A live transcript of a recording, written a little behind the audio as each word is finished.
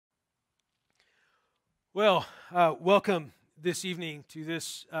Welcome this evening to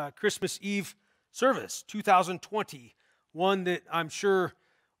this Christmas Eve service, 2020, one that I'm sure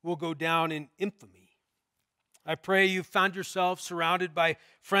will go down in infamy. I pray you've found yourself surrounded by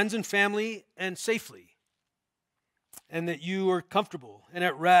friends and family and safely, and that you are comfortable and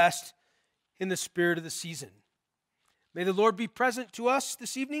at rest in the spirit of the season. May the Lord be present to us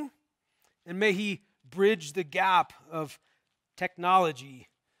this evening, and may He bridge the gap of technology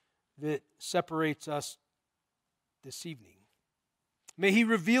that separates us this evening. May He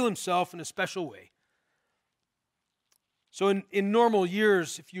reveal Himself in a special way. So in normal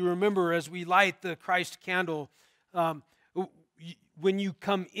years, if you remember, as we light the Christ candle, when you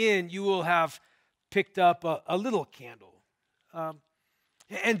come in, you will have picked up a little candle.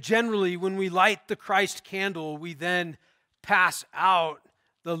 And generally, when we light the Christ candle, we then pass out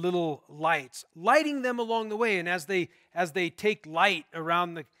the little lights, lighting them along the way. And as they take light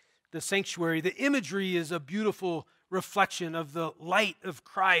around the sanctuary, the imagery is a beautiful reflection of the light of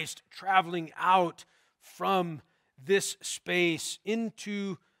Christ traveling out from this space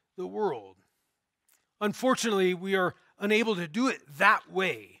into the world. Unfortunately, we are unable to do it that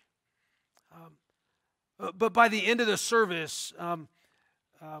way. But by the end of the service,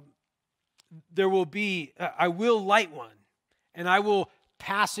 there will be, I will light one, and I will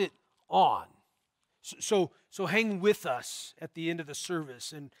pass it on. So hang with us at the end of the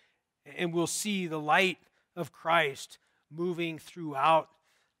service, and we'll see the light of Christ moving throughout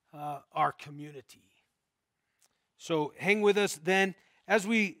our community. So hang with us then as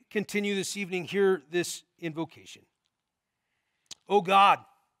we continue this evening. Hear this invocation. O God,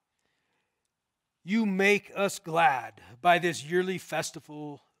 you make us glad by this yearly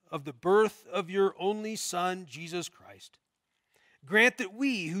festival of the birth of your only Son, Jesus Christ. Grant that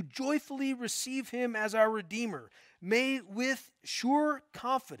we, who joyfully receive him as our Redeemer, may with sure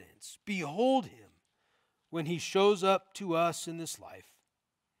confidence behold him when he shows up to us in this life,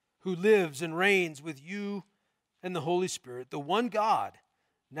 who lives and reigns with you and the Holy Spirit, the one God,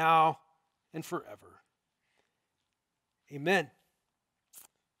 now and forever. Amen.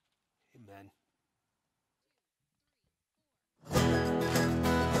 Amen.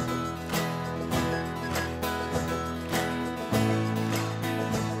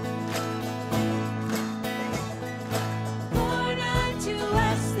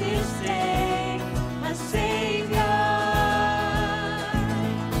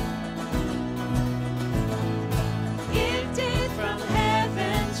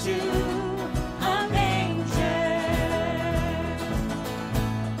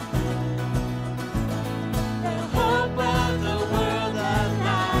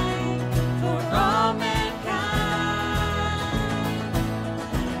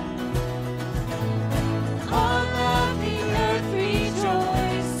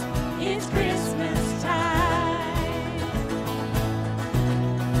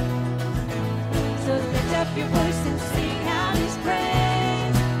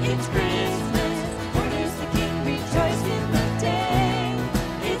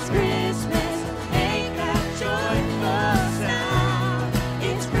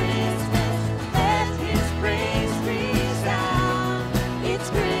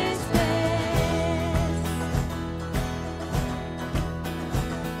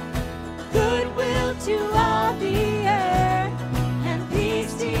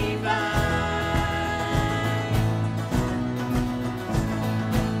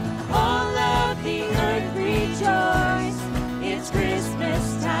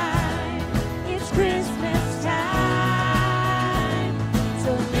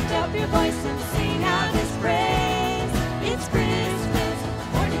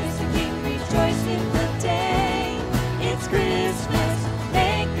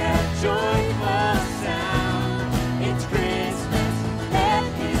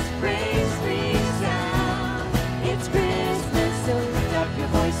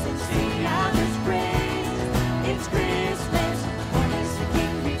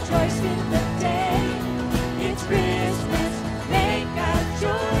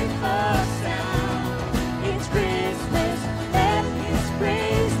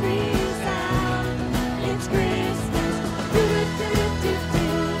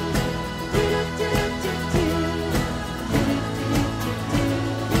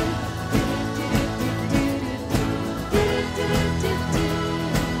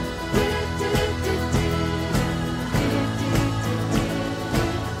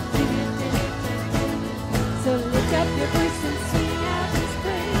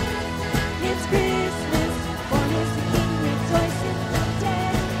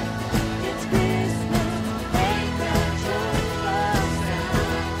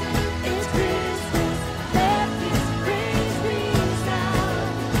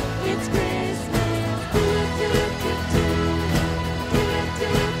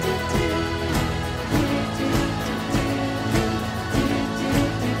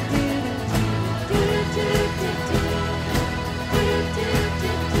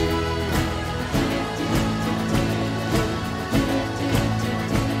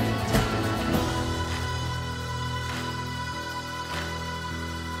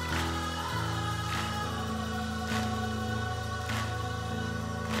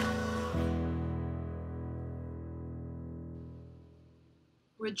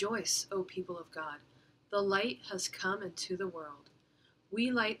 Rejoice, O people of God. The light has come into the world. We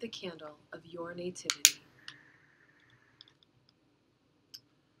light the candle of your nativity.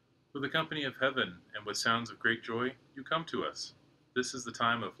 With the company of heaven and with sounds of great joy, you come to us. This is the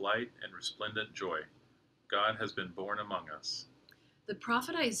time of light and resplendent joy. God has been born among us. The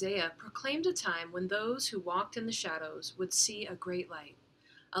prophet Isaiah proclaimed a time when those who walked in the shadows would see a great light.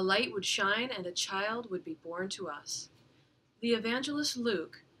 A light would shine and a child would be born to us. The evangelist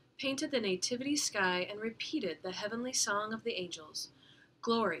Luke painted the nativity sky and repeated the heavenly song of the angels,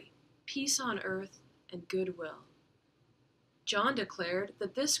 glory, peace on earth, and goodwill. John declared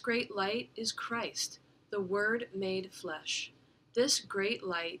that this great light is Christ, the Word made flesh. This great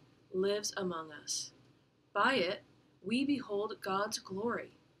light lives among us. By it, we behold God's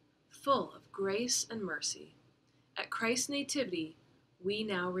glory, full of grace and mercy. At Christ's nativity, we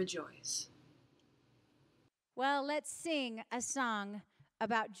now rejoice. Well, let's sing a song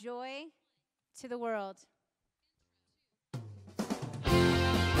about joy to the world.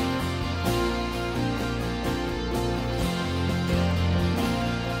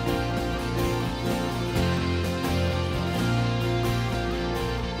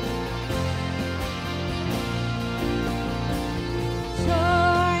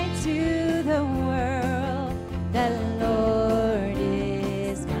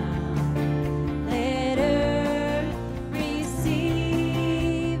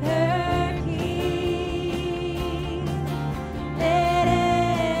 Receive her King.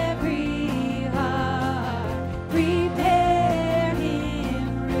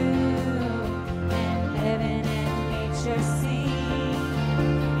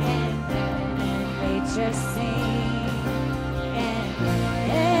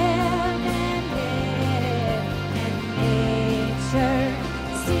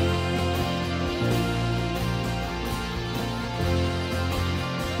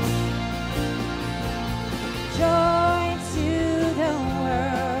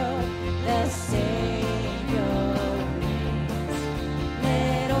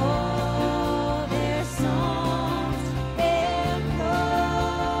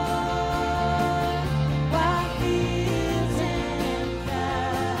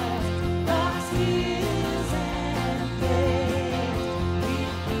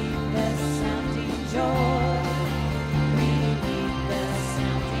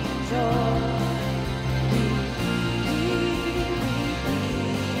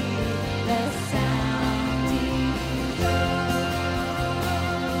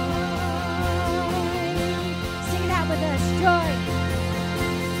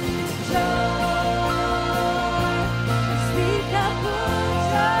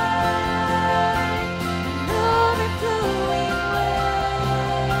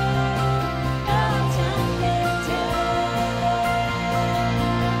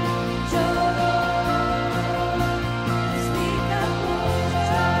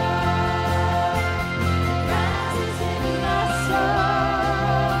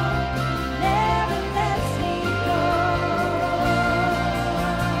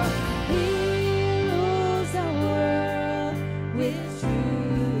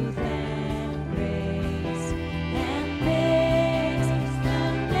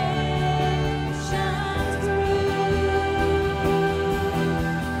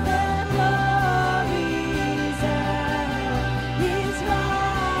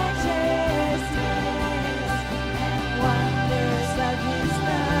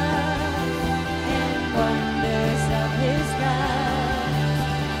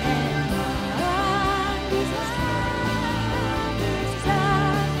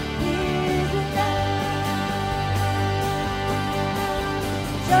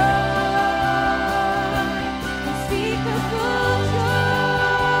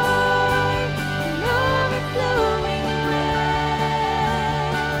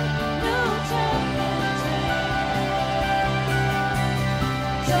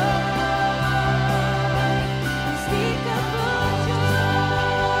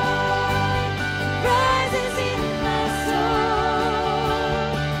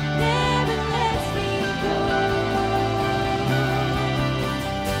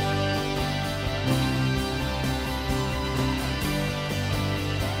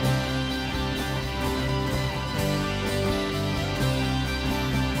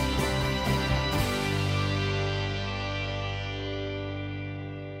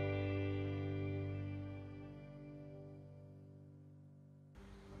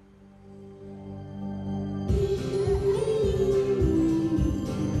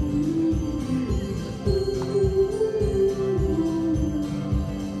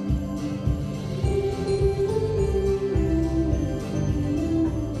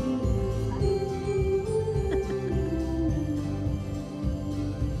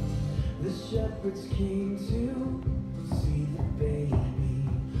 shepherds came to see the baby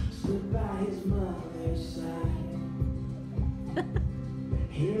stood by his mother's side.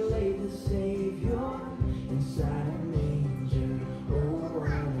 Here lay the Savior inside a manger. Oh, what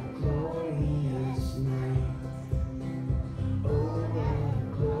a glorious night. Oh, what a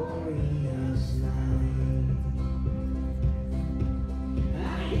glorious night.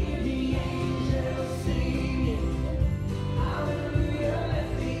 I hear the angels singing, hallelujah, let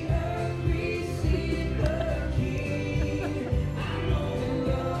the earth receive her King. I know that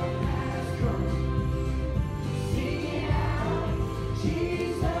love has come. Sing it out,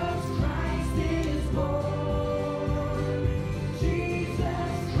 Jesus Christ is born.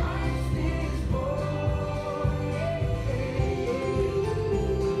 Jesus Christ is born.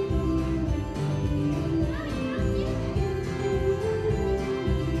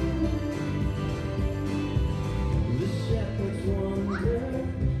 The shepherds wondered,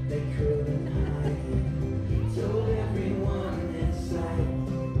 they couldn't hide it, told everyone in sight.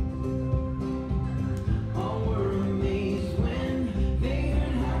 All were amazed when they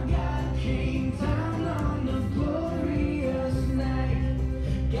heard how God came down on the glorious night.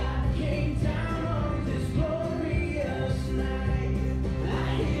 God came down on this glorious night.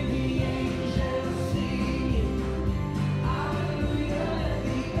 I hear the angels singing, hallelujah, let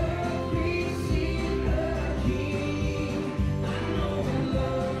the earth receive her King. I know that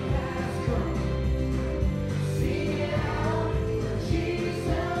love has come. Sing it out,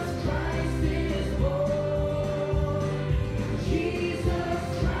 Jesus Christ is born. Jesus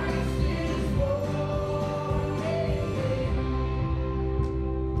Christ is born.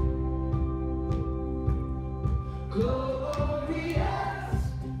 Glorious,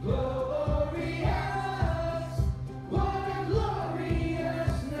 glorious, what a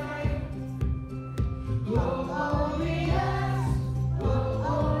glorious night. Glorious,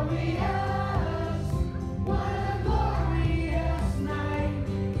 glorious, what a glorious night.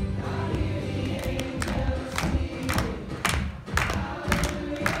 I hear the angels singing,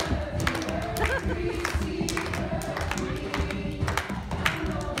 hallelujah, the earth receive her King. I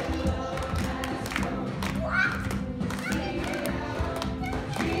know that love has come. Sing it out,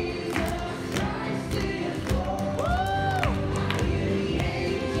 Jesus Christ is born. I hear the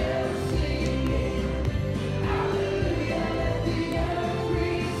angels singing, hallelujah, let the earth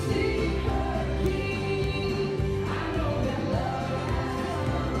receive her King. I know that love has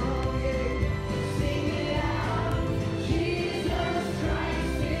come. Sing it out, Jesus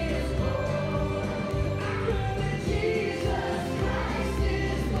Christ is born. I heard that Jesus Christ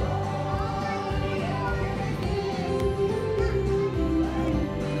is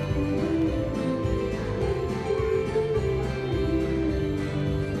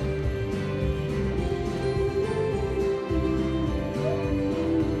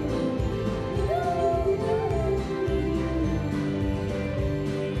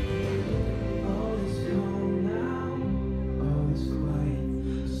All is calm now, all is quiet,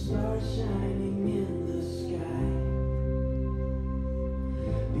 stars shining in the sky.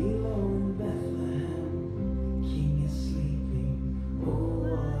 Below in Bethlehem, King is sleeping. Oh,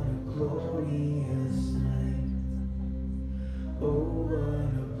 what a glorious night. Oh,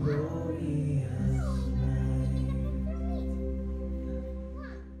 what a glorious night.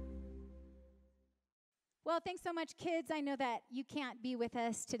 Well, thanks so much, kids. I know that you can't be with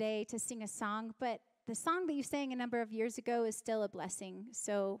us today to sing a song, but the song that you sang a number of years ago is still a blessing.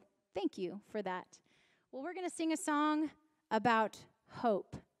 So thank you for that. Well, we're going to sing a song about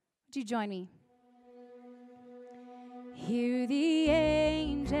hope. Would you join me? Hear the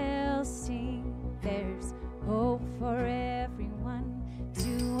angels sing, there's hope for everyone.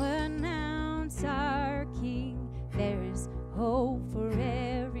 To announce our King, there's hope for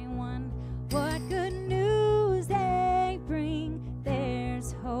everyone. What good news they bring,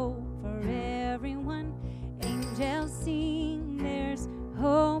 there's hope for everyone. Angels sing, there's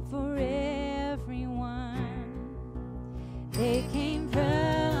hope for everyone. They came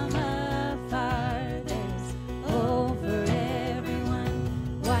from afar, there's hope for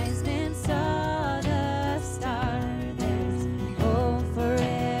everyone. Wise men saw the star, there's hope for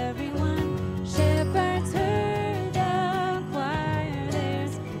everyone. Shepherds heard the choir,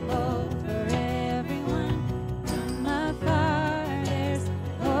 there's hope for everyone. From afar, there's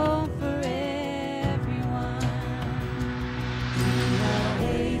hope for everyone. We are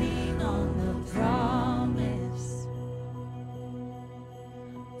waiting on the promise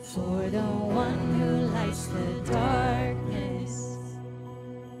for the one who lights the darkness,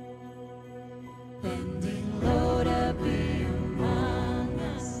 bending low to be among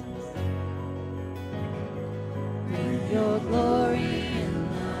us. Bring your glory in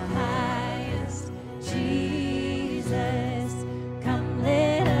the highest.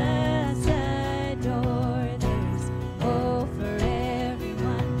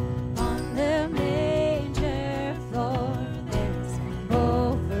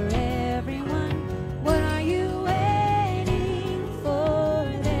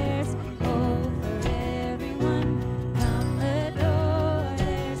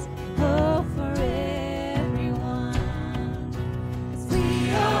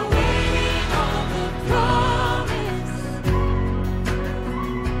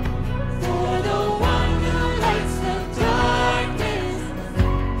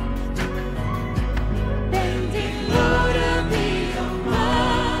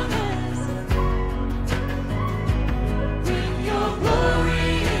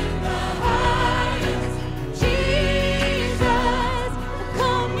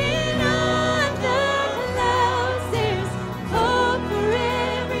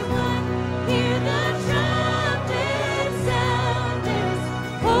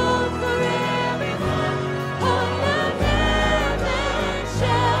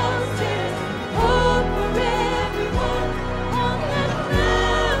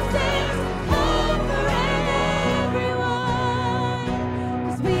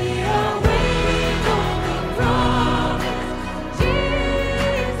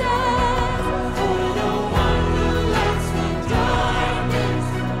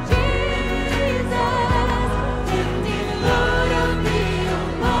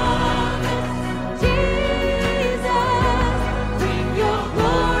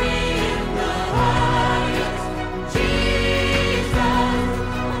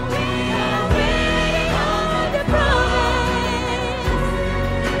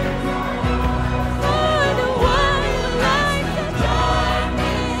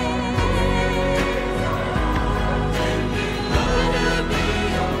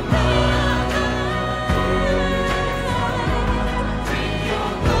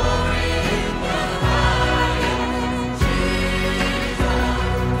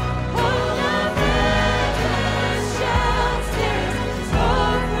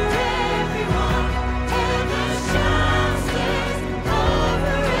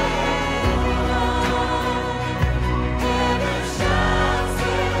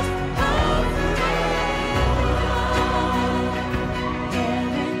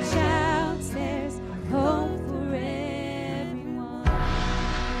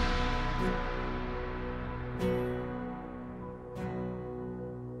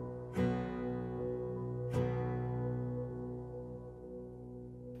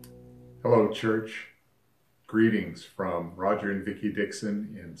 Hello, church. Greetings from Roger and Vicki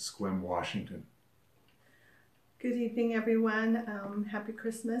Dixon in Sequim, Washington. Good evening, everyone. Happy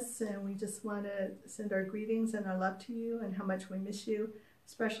Christmas, and we just want to send our greetings and our love to you and how much we miss you,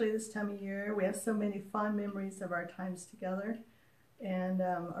 especially this time of year. We have so many fond memories of our times together and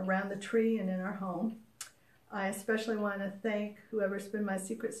around the tree and in our home. I especially want to thank whoever's been my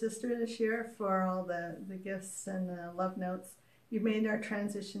secret sister this year for all the gifts and love notes. You've made our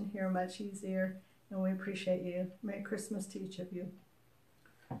transition here much easier, and we appreciate you. Merry Christmas to each of you.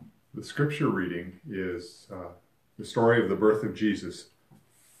 The scripture reading is the story of the birth of Jesus,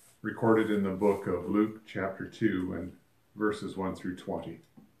 recorded in the book of Luke chapter 2 and verses 1 through 20.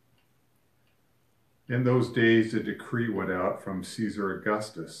 In those days, a decree went out from Caesar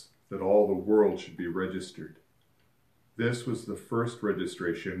Augustus that all the world should be registered. This was the first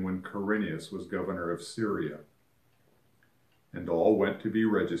registration when Quirinius was governor of Syria. And all went to be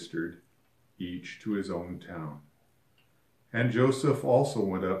registered, each to his own town. And Joseph also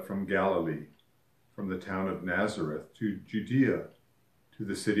went up from Galilee, from the town of Nazareth to Judea, to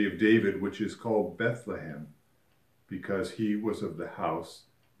the city of David, which is called Bethlehem, because he was of the house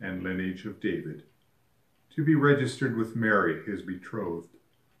and lineage of David, to be registered with Mary, his betrothed,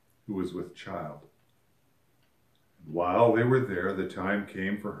 who was with child. And while they were there, the time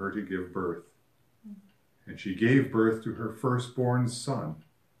came for her to give birth. And she gave birth to her firstborn son,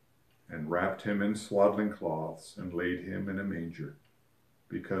 and wrapped him in swaddling cloths, and laid him in a manger,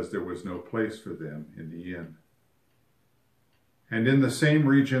 because there was no place for them in the inn. And in the same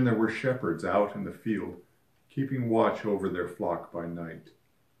region there were shepherds out in the field, keeping watch over their flock by night.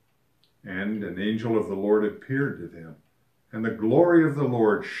 And an angel of the Lord appeared to them, and the glory of the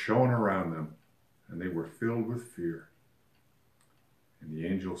Lord shone around them, and they were filled with fear. And the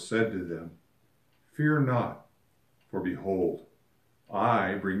angel said to them, "Fear not, for behold,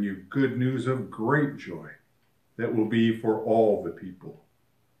 I bring you good news of great joy that will be for all the people.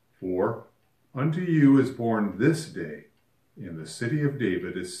 For unto you is born this day in the city of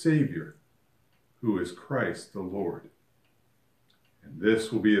David a Savior, who is Christ the Lord. And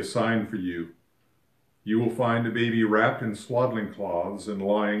this will be a sign for you. You will find a baby wrapped in swaddling cloths and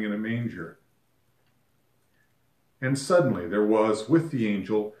lying in a manger." And suddenly there was with the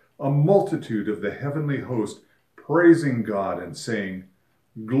angel a multitude of the heavenly host, praising God and saying,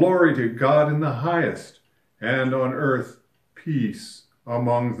 "Glory to God in the highest, and on earth peace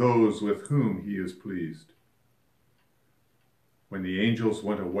among those with whom he is pleased." When the angels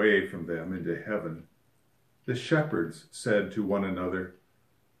went away from them into heaven, the shepherds said to one another,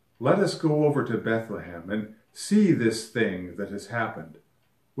 "Let us go over to Bethlehem and see this thing that has happened,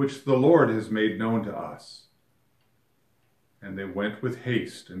 which the Lord has made known to us." And they went with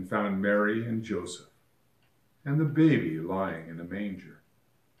haste and found Mary and Joseph, and the baby lying in a manger.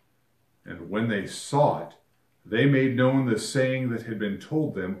 And when they saw it, they made known the saying that had been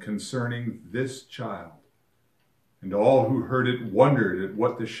told them concerning this child. And all who heard it wondered at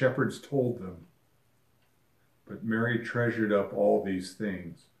what the shepherds told them. But Mary treasured up all these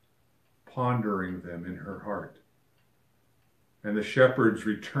things, pondering them in her heart. And the shepherds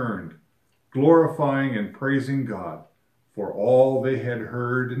returned, glorifying and praising God for all they had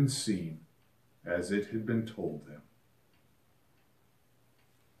heard and seen, as it had been told them.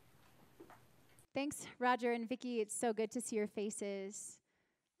 Thanks, Roger and Vicki. It's so good to see your faces.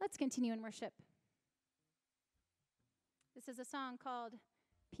 Let's continue in worship. This is a song called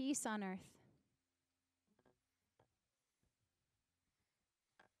Peace on Earth.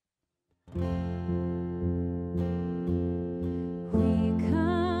 We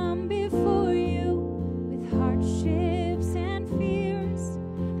come before you with hardships and fears.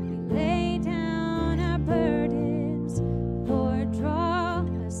 We lay down our burdens, Lord, draw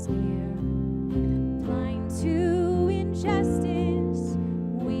us near. Blind to injustice,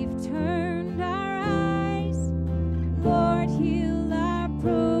 we've turned our eyes. Lord, heal our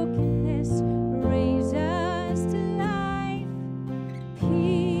brokenness, raise us to life.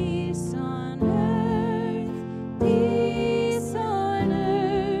 Peace on earth, peace on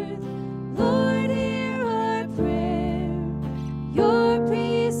earth. Lord, hear our prayer. Your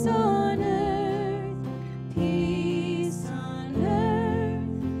peace on earth, peace on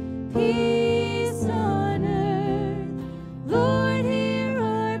earth, peace on earth. Lord, hear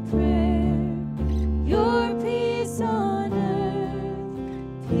our prayer. Your peace on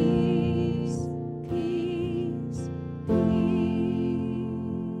earth, peace, peace, peace.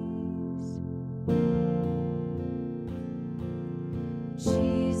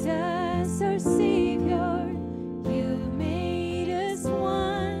 Jesus, our Savior, you've made us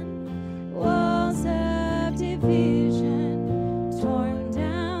one. Walls of division torn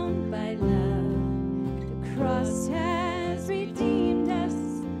down by love.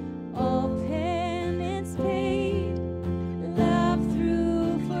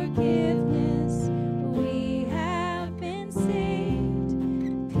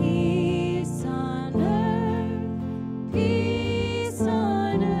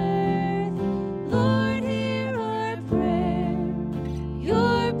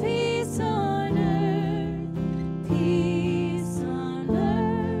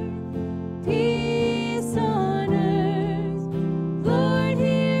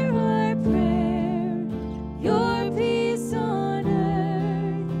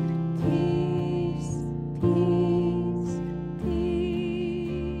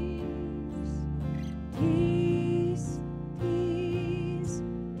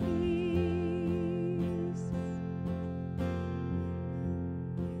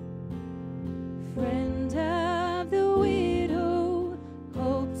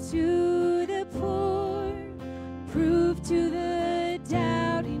 move to the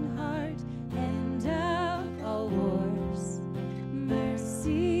doubting heart end of all wars.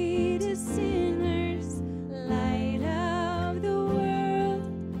 Mercy to sinners, light of the world,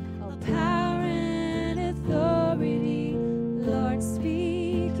 all power and authority. Lord,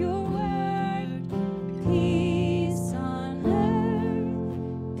 speak your word. Peace on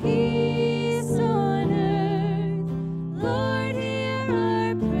earth, peace on earth. Lord, hear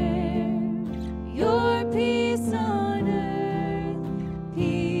our prayer. Your peace on earth,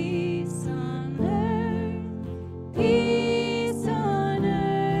 peace on earth, peace on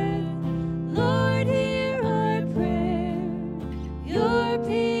earth. Lord, hear our prayer. Your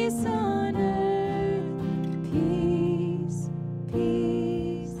peace on earth, peace,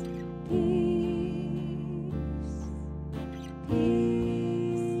 peace, peace,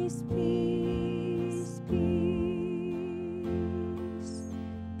 peace, peace, peace,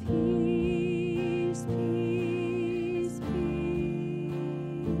 peace, peace, peace,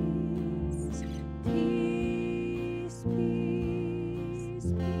 peace, peace, peace.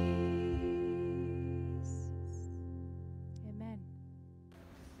 Amen.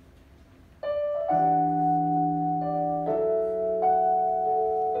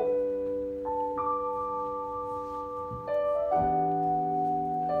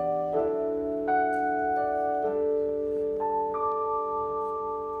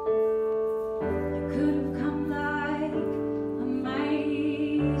 You could have come like a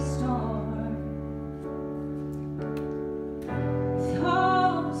mighty storm, with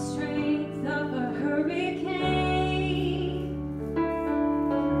all the strength of a hurricane.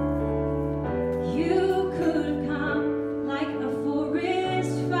 You could have come like a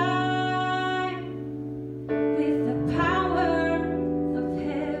forest fire, with the power of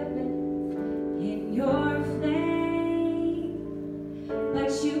heaven in your flame.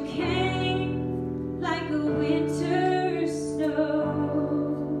 But you came like a winter snow,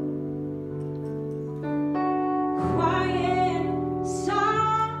 quiet,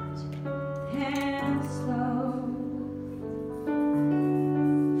 soft, and slow,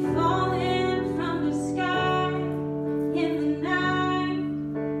 falling from the sky in the night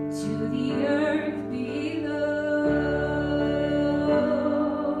to the earth below.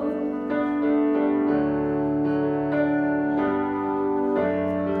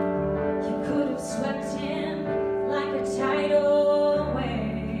 You could have swept in like a tidal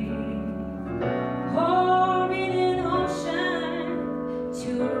wave, pouring an ocean to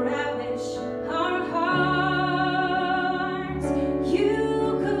ravish our hearts. You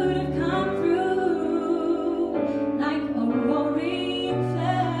could have come through like a roaring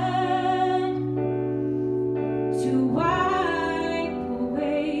flood to wipe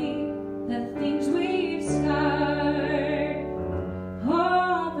away the things we've scarred.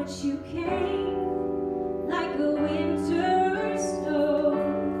 Oh, but you came like a winter snow,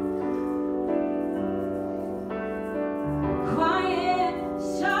 quiet,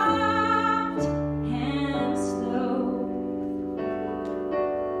 soft, and slow,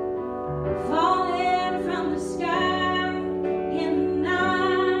 falling from the sky in the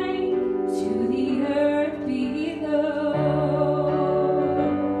night to the earth below.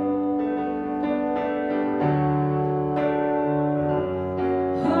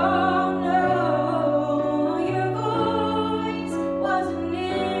 Oh no, your voice wasn't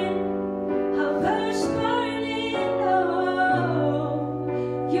in a bush burning low.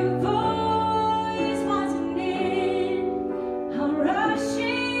 Your voice wasn't in a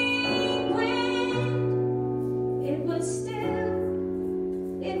rushing wind. It was still,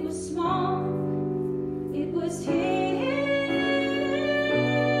 it was small, it was hidden.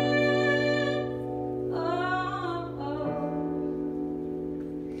 Oh.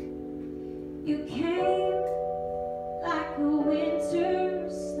 You came like a winter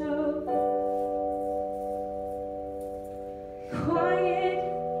snow, quiet,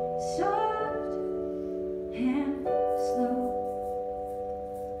 soft, and slow,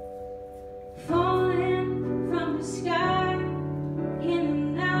 falling from the sky in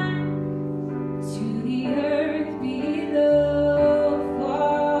the night to the earth below.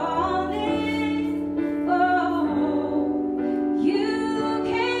 Falling, oh, you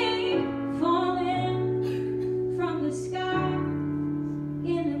came falling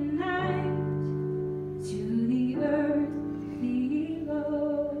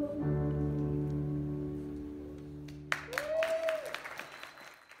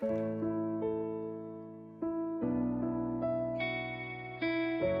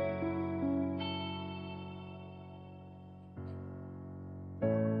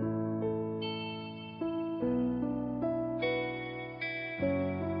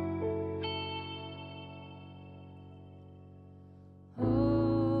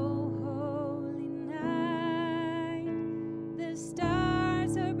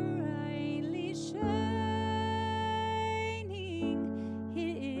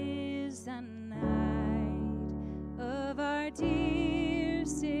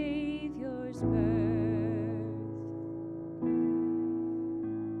birth.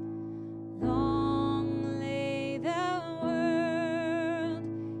 Long lay the world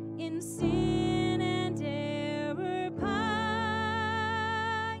in sin and error pining,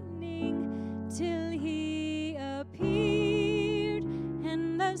 till he appeared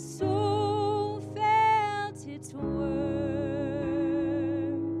and the soul felt its worth.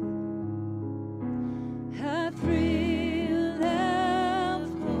 A thrill of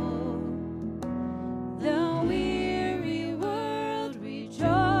hope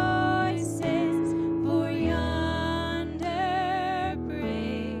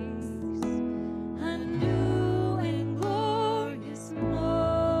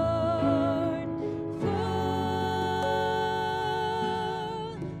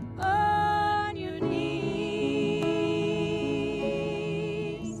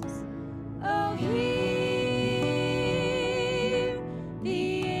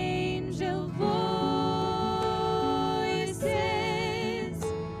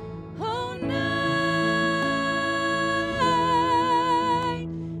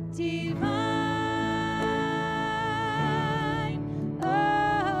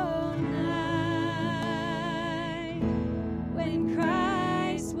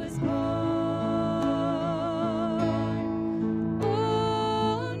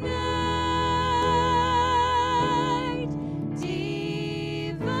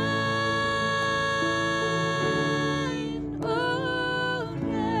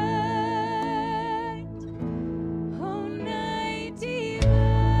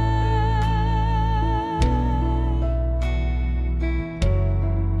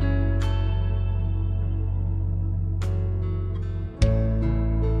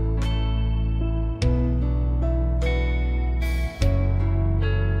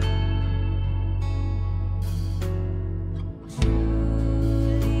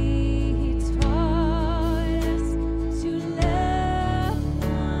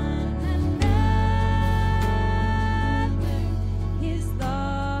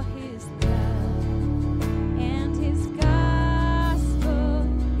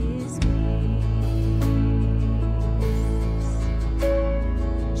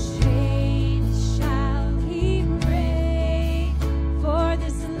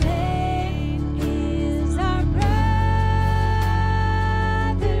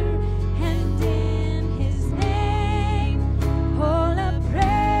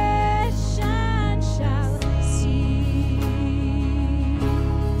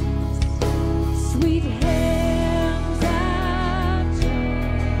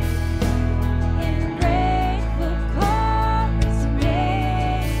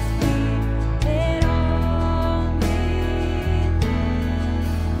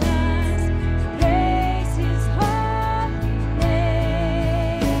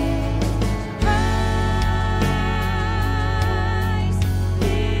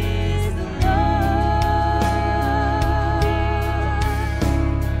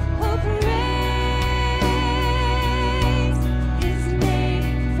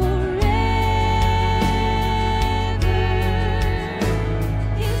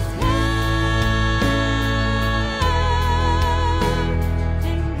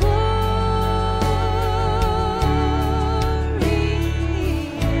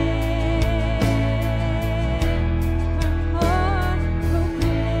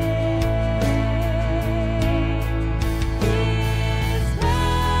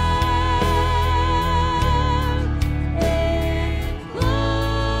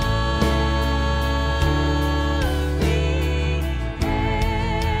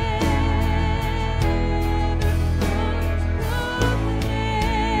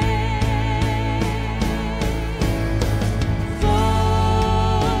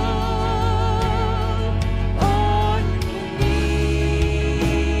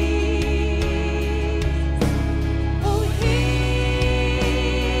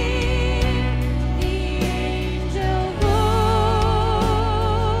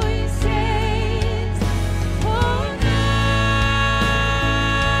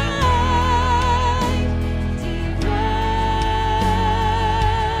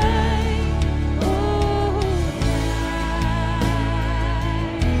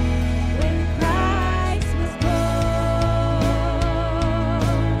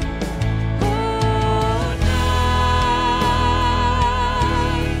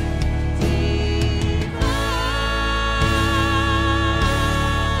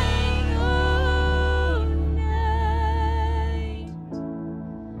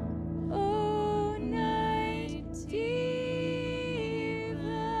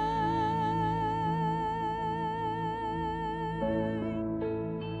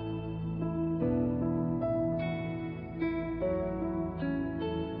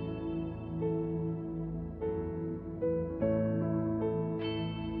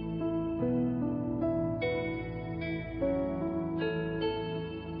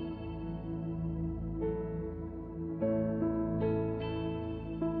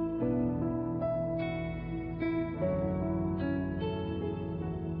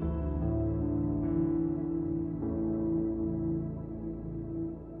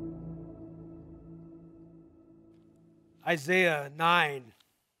Isaiah 9,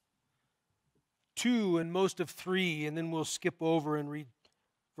 2 and most of 3, and then we'll skip over and read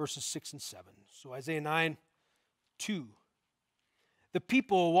verses 6 and 7. So Isaiah 9, 2. The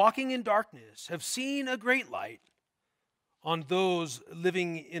people walking in darkness have seen a great light. On those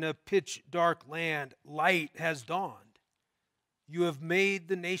living in a pitch dark land, light has dawned. You have made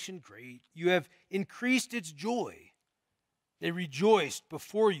the nation great. You have increased its joy. They rejoiced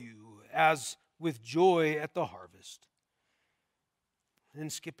before you as with joy at the harvest. Then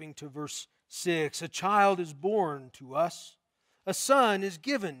skipping to verse 6, a child is born to us, a son is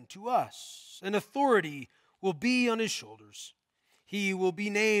given to us, and authority will be on his shoulders. He will be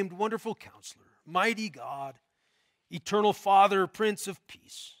named Wonderful Counselor, Mighty God, Eternal Father, Prince of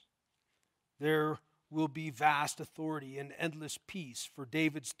Peace. There will be vast authority and endless peace for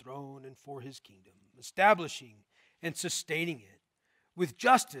David's throne and for his kingdom, establishing and sustaining it with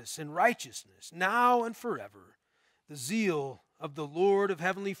justice and righteousness, now and forever. The zeal of the Lord of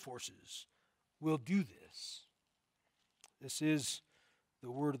heavenly forces will do this. This is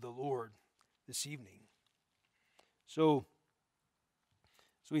the word of the Lord this evening. So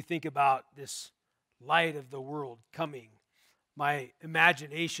we think about this light of the world coming. My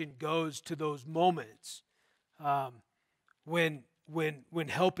imagination goes to those moments when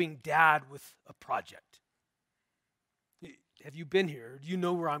helping Dad with a project. Have you been here? Do you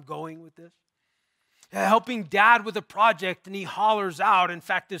know where I'm going with this? Helping Dad with a project, and he hollers out. In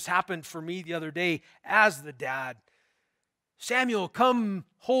fact, this happened for me the other day as the dad. Samuel, come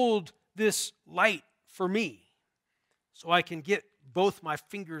hold this light for me so I can get both my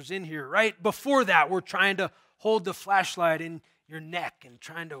fingers in here. Right before that, we're trying to hold the flashlight in your neck and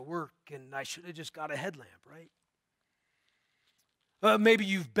trying to work, and I should have just got a headlamp, right? Maybe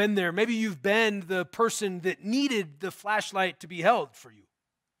you've been there. Maybe you've been the person that needed the flashlight to be held for you.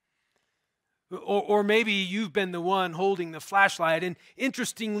 Or maybe you've been the one holding the flashlight, and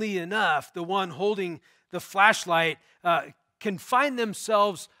interestingly enough, the one holding the flashlight can find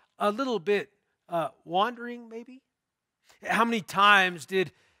themselves a little bit wandering, maybe. How many times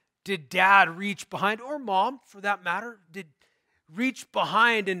did Dad reach behind, or Mom for that matter, did reach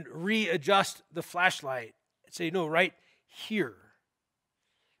behind and readjust the flashlight and say, no, right here.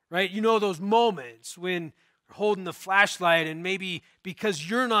 Right? You know those moments when you're holding the flashlight and maybe because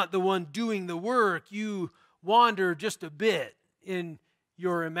you're not the one doing the work, you wander just a bit in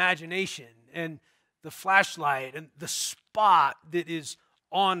your imagination, and the flashlight and the spot that is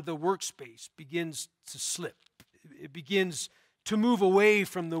on the workspace begins to slip. It begins to move away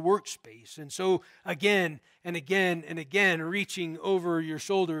from the workspace. And so again and again and again, reaching over your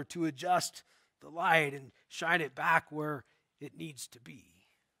shoulder to adjust the light and shine it back where it needs to be.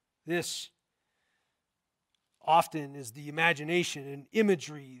 This often is the imagination and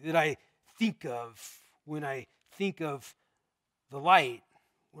imagery that I think of when I think of the light,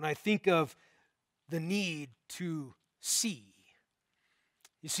 when I think of the need to see.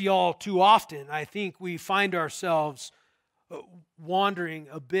 You see, all too often, I think we find ourselves wandering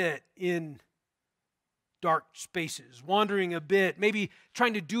a bit in dark spaces, wandering a bit, maybe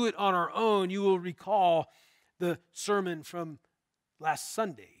trying to do it on our own. You will recall the sermon from last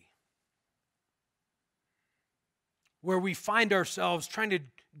Sunday, where we find ourselves trying to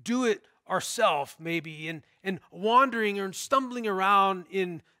do it ourselves, maybe, and wandering or stumbling around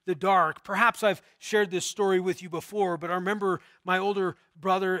in the dark. Perhaps I've shared this story with you before, but I remember my older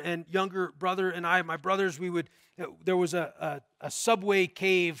brother and younger brother and I, my brothers, there was a subway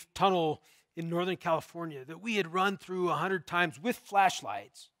cave tunnel in Northern California that we had run through 100 times with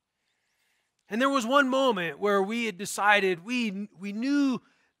flashlights. And there was one moment where we had decided we knew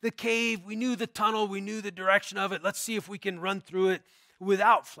the cave, we knew the tunnel, we knew the direction of it. Let's see if we can run through it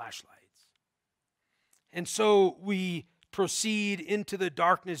without flashlights. And so we proceed into the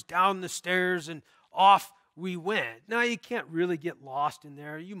darkness, down the stairs, and off we went. Now, you can't really get lost in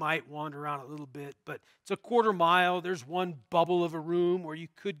there. You might wander around a little bit, but it's a quarter mile. There's one bubble of a room where you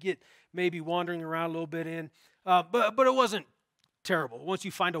could get maybe wandering around a little bit in. But it wasn't terrible. Once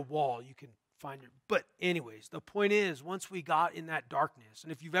you find a wall, you can find it. But anyways, the point is, once we got in that darkness,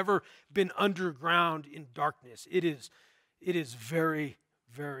 and if you've ever been underground in darkness, it is very,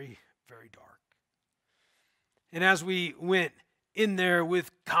 very, very dark. And as we went in there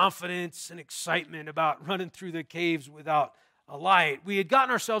with confidence and excitement about running through the caves without a light, we had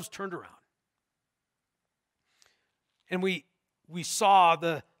gotten ourselves turned around. And we saw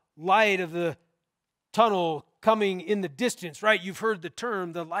the light of the tunnel coming in the distance, right? You've heard the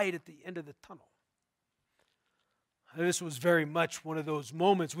term, the light at the end of the tunnel. This was very much one of those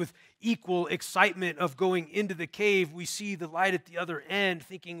moments with equal excitement of going into the cave. We see the light at the other end,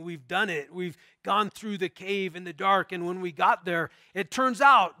 thinking we've done it. We've gone through the cave in the dark, and when we got there, it turns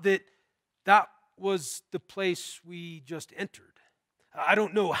out that that was the place we just entered. I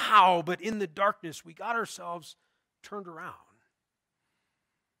don't know how, but in the darkness, we got ourselves turned around.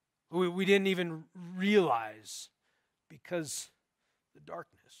 We didn't even realize because the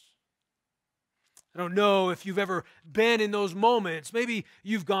darkness. I don't know if you've ever been in those moments. Maybe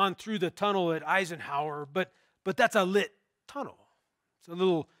you've gone through the tunnel at Eisenhower, but that's a lit tunnel. It's a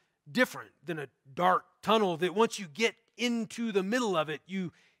little different than a dark tunnel that once you get into the middle of it,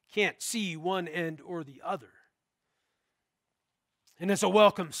 you can't see one end or the other. And it's a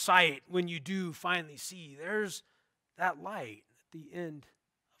welcome sight when you do finally see there's that light at the end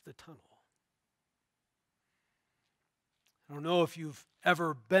of the tunnel. I don't know if you've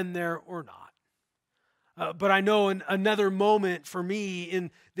ever been there or not. But I know in another moment for me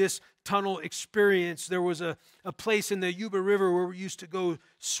in this tunnel experience, there was a place in the Yuba River where we used to go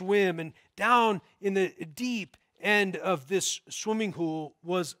swim. And down in the deep end of this swimming pool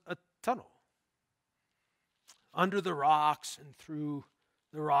was a tunnel. Under the rocks and through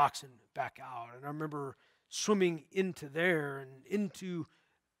the rocks and back out. And I remember swimming into there and into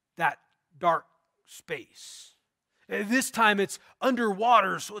that dark space. This time it's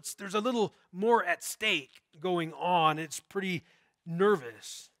underwater, so there's a little more at stake going on. It's pretty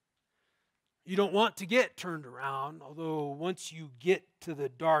nervous. You don't want to get turned around, although once you get to the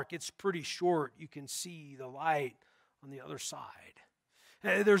dark, it's pretty short. You can see the light on the other side.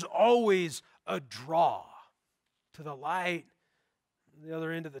 There's always a draw to the light on the other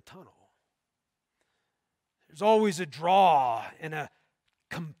end of the tunnel. There's always a draw and a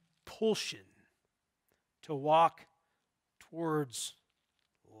compulsion to walk towards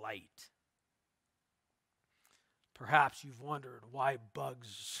light. Perhaps you've wondered why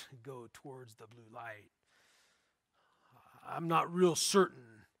bugs go towards the blue light. I'm not real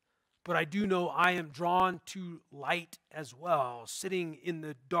certain, but I do know I am drawn to light as well. Sitting in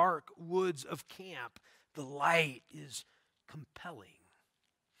the dark woods of camp, the light is compelling.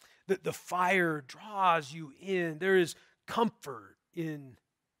 The fire draws you in. There is comfort in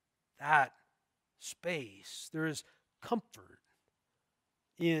that space. There is comfort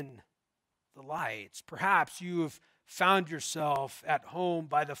in the lights. Perhaps you have found yourself at home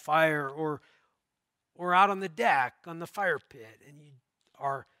by the fire or out on the deck on the fire pit, and you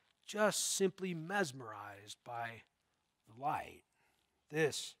are just simply mesmerized by the light.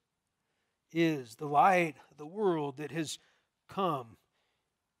 This is the light of the world that has come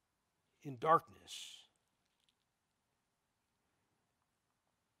in darkness.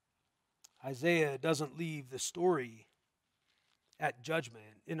 Isaiah doesn't leave the story at judgment.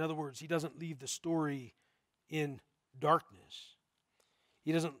 In other words, he doesn't leave the story in darkness.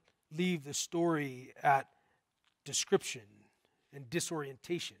 He doesn't leave the story at description and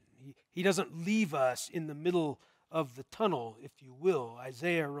disorientation. He doesn't leave us in the middle of the tunnel, if you will.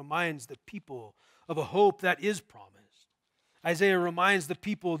 Isaiah reminds the people of a hope that is promised. Isaiah reminds the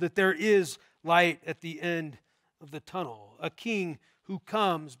people that there is light at the end of the tunnel, a king who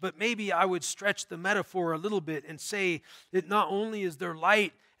comes. But maybe I would stretch the metaphor a little bit and say that not only is there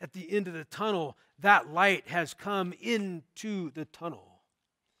light at the end of the tunnel, that light has come into the tunnel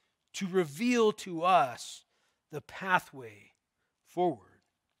to reveal to us the pathway forward.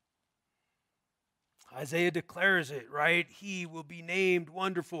 Isaiah declares it, right? He will be named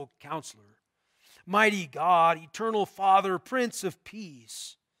Wonderful Counselor, Mighty God, Eternal Father, Prince of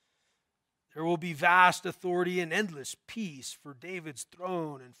Peace. There will be vast authority and endless peace for David's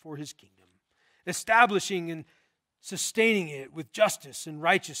throne and for his kingdom, establishing and sustaining it with justice and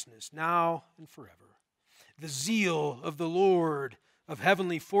righteousness now and forever. The zeal of the Lord of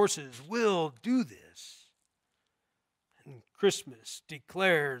heavenly forces will do this. And Christmas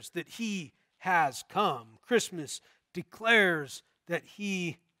declares that he has come. Christmas declares that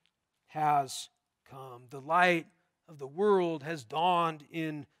he has come. The light of the world has dawned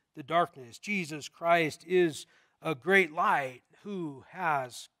in the darkness. Jesus Christ is a great light who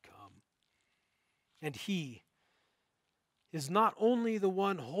has come. And he is not only the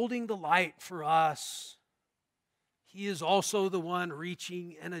one holding the light for us, he is also the one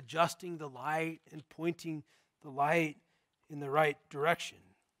reaching and adjusting the light and pointing the light in the right direction.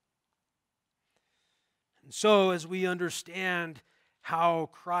 And so as we understand how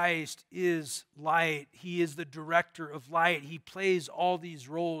Christ is light, he is the director of light, he plays all these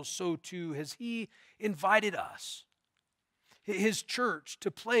roles, so too has he invited us, his church, to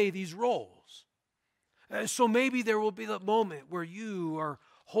play these roles. So maybe there will be the moment where you are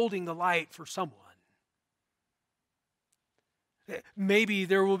holding the light for someone. Maybe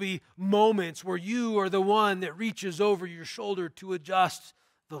there will be moments where you are the one that reaches over your shoulder to adjust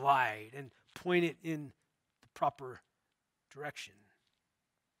the light and point it in the proper direction.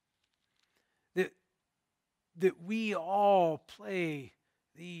 That we all play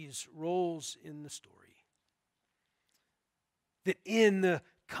these roles in the story. That in the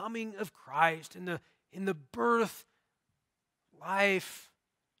coming of Christ, in the birth, life,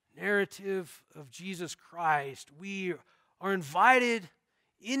 narrative of Jesus Christ, we are invited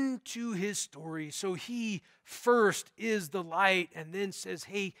into his story. So he first is the light and then says,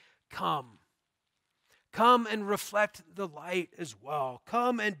 hey, come. Come and reflect the light as well.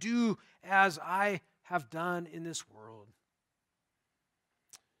 Come and do as I have done in this world.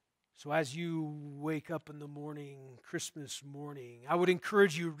 So as you wake up in the morning, Christmas morning, I would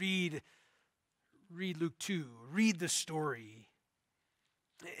encourage you, read Luke 2. Read the story.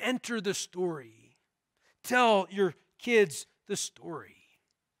 Enter the story. Tell your kids the story.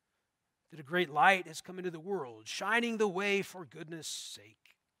 That a great light has come into the world, shining the way for goodness'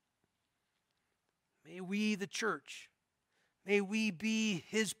 sake. May we, the church, may we be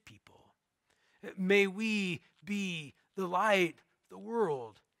his people. May we be the light of the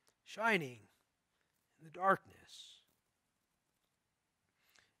world, shining in the darkness.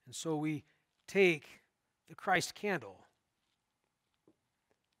 And so we take the Christ candle.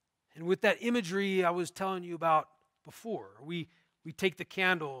 And with that imagery I was telling you about before, we take the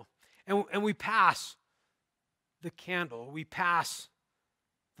candle and we pass the candle. We pass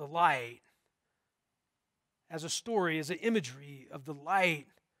the light as a story, as an imagery of the light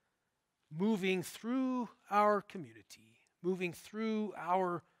moving through our community, moving through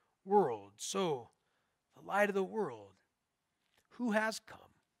our world. So, the light of the world, who has come?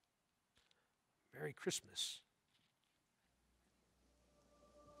 Merry Christmas.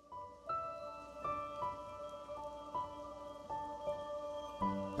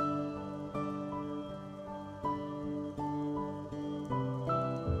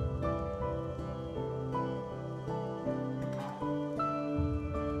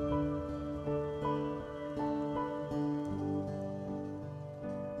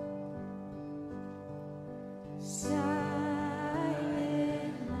 Silent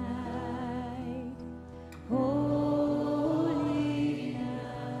night, holy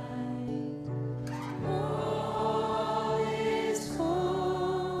night, all is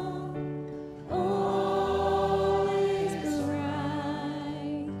calm, all is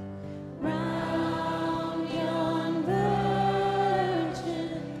bright, round yon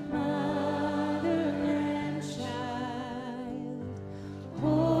virgin mother and child.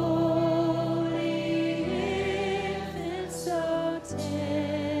 So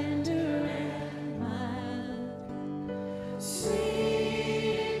tender and mild,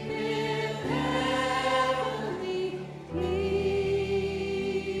 sleep in heavenly peace,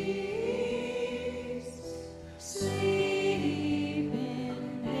 sleep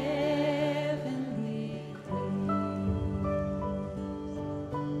in heavenly peace.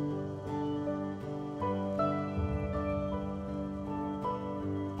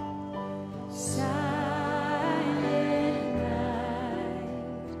 Silent night,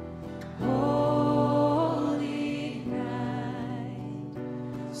 holy night,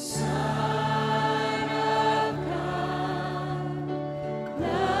 Son of God,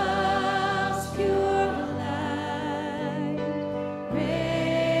 love's pure light,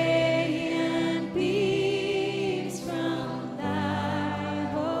 radiant beams from thy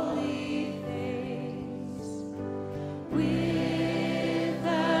holy face. With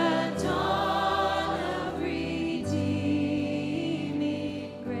the dawn of redeeming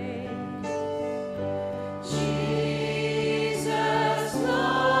grace, Jesus,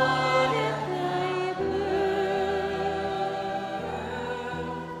 Lord, at thy birth,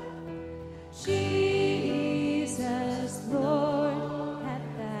 Jesus, Lord, at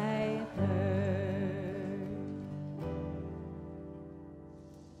thy birth.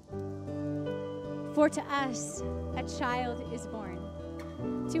 For to us a child is born,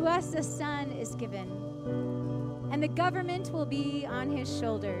 to us a son is given, and the government will be on his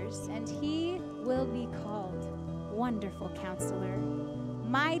shoulders, and he will be called Wonderful Counselor,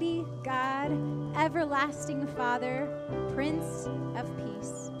 Mighty God, Everlasting Father, Prince of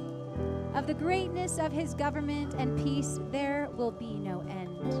Peace. Of the greatness of his government and peace there will be no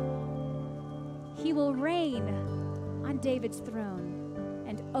end. He will reign on David's throne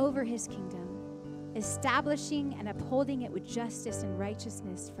and over his kingdom, establishing and upholding it with justice and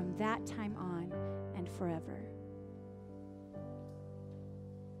righteousness from that time on and forever.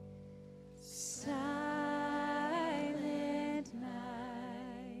 Silent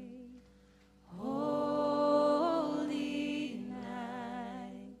night, holy night.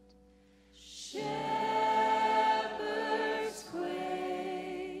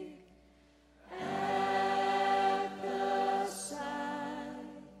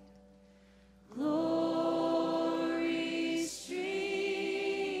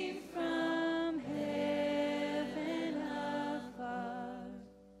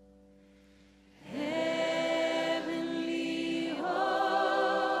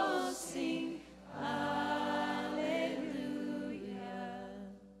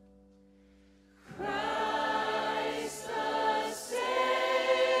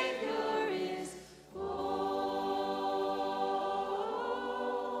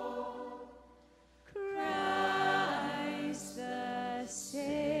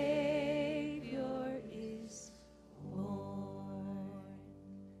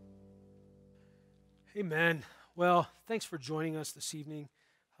 Amen. Well, thanks for joining us this evening.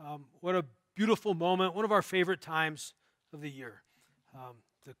 What a beautiful moment, one of our favorite times of the year,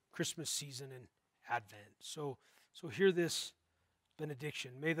 the Christmas season and Advent. So hear this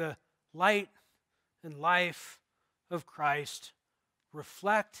benediction. May the light and life of Christ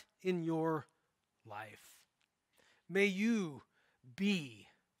reflect in your life. May you be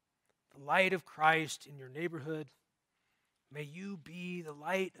the light of Christ in your neighborhood. May you be the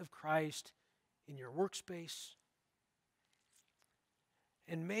light of Christ in your workspace.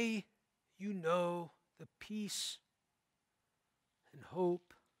 And may you know the peace and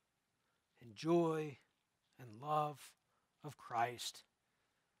hope and joy and love of Christ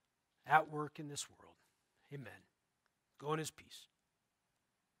at work in this world. Amen. Go in his peace.